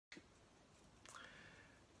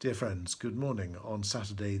Dear friends, good morning on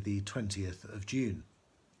Saturday the 20th of June.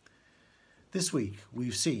 This week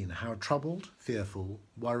we've seen how troubled, fearful,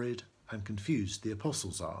 worried and confused the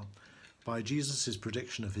apostles are by Jesus'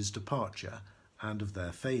 prediction of his departure and of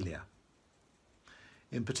their failure.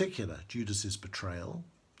 In particular, Judas's betrayal,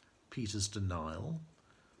 Peter's denial,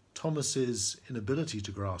 Thomas's inability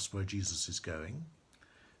to grasp where Jesus is going,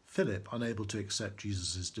 Philip unable to accept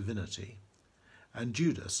Jesus' divinity, and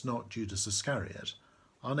Judas, not Judas Iscariot,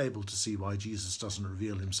 unable to see why Jesus doesn't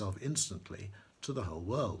reveal himself instantly to the whole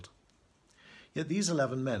world. Yet these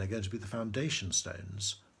 11 men are going to be the foundation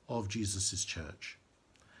stones of Jesus' church.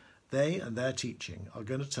 They and their teaching are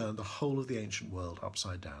going to turn the whole of the ancient world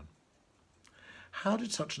upside down. How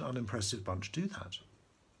did such an unimpressive bunch do that?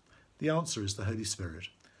 The answer is the Holy Spirit,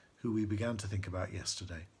 who we began to think about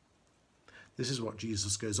yesterday. This is what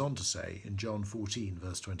Jesus goes on to say in John 14,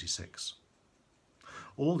 verse 26.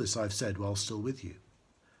 All this I've said while still with you.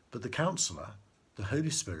 But the Counselor, the Holy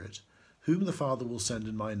Spirit, whom the Father will send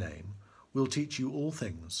in my name, will teach you all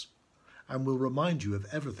things, and will remind you of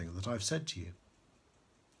everything that I've said to you.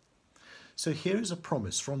 So here is a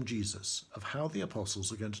promise from Jesus of how the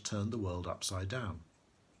apostles are going to turn the world upside down.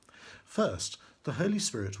 First, the Holy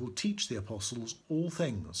Spirit will teach the apostles all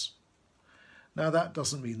things. Now that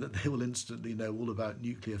doesn't mean that they will instantly know all about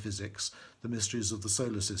nuclear physics, the mysteries of the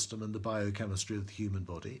solar system and the biochemistry of the human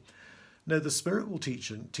body. No, the Spirit will teach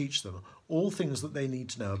them all things that they need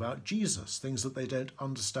to know about Jesus, things that they don't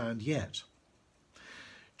understand yet.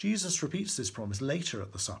 Jesus repeats this promise later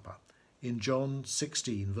at the supper, in John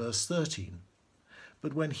 16, verse 13.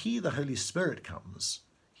 But when he, the Holy Spirit, comes,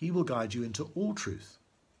 he will guide you into all truth.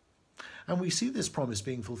 And we see this promise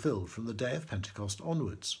being fulfilled from the day of Pentecost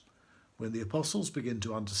onwards, when the apostles begin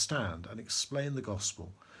to understand and explain the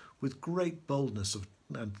gospel with great boldness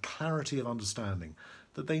and clarity of understanding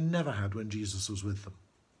that they never had when Jesus was with them.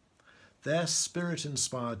 Their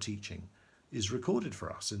Spirit-inspired teaching is recorded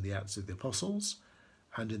for us in the Acts of the Apostles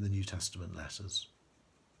and in the New Testament letters.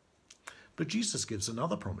 But Jesus gives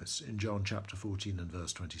another promise in John chapter 14 and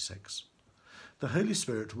verse 26. The Holy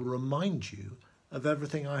Spirit will remind you of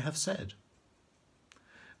everything I have said.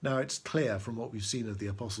 Now it's clear from what we've seen of the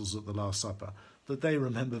apostles at the Last Supper that they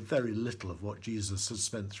remember very little of what Jesus has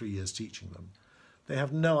spent 3 years teaching them. They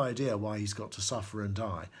have no idea why he's got to suffer and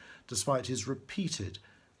die, despite his repeated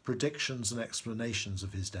predictions and explanations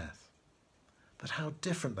of his death. But how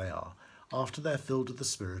different they are after they're filled with the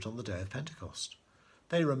Spirit on the day of Pentecost.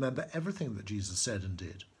 They remember everything that Jesus said and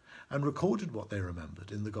did, and recorded what they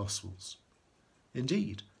remembered in the Gospels.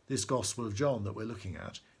 Indeed, this Gospel of John that we're looking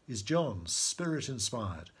at is John's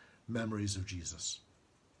Spirit-inspired memories of Jesus.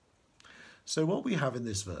 So what we have in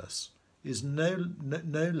this verse is no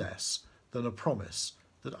less than a promise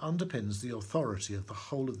that underpins the authority of the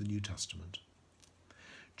whole of the New Testament.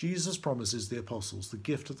 Jesus promises the apostles the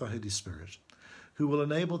gift of the Holy Spirit, who will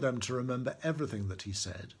enable them to remember everything that he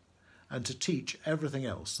said and to teach everything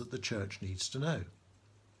else that the church needs to know.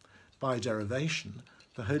 By derivation,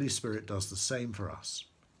 the Holy Spirit does the same for us.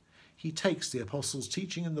 He takes the apostles'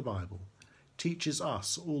 teaching in the Bible, teaches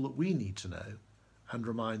us all that we need to know, and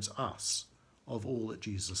reminds us of all that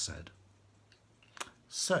Jesus said.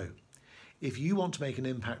 So, if you want to make an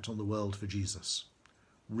impact on the world for Jesus,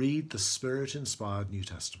 read the Spirit-inspired New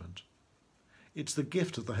Testament. It's the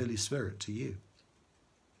gift of the Holy Spirit to you.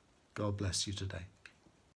 God bless you today.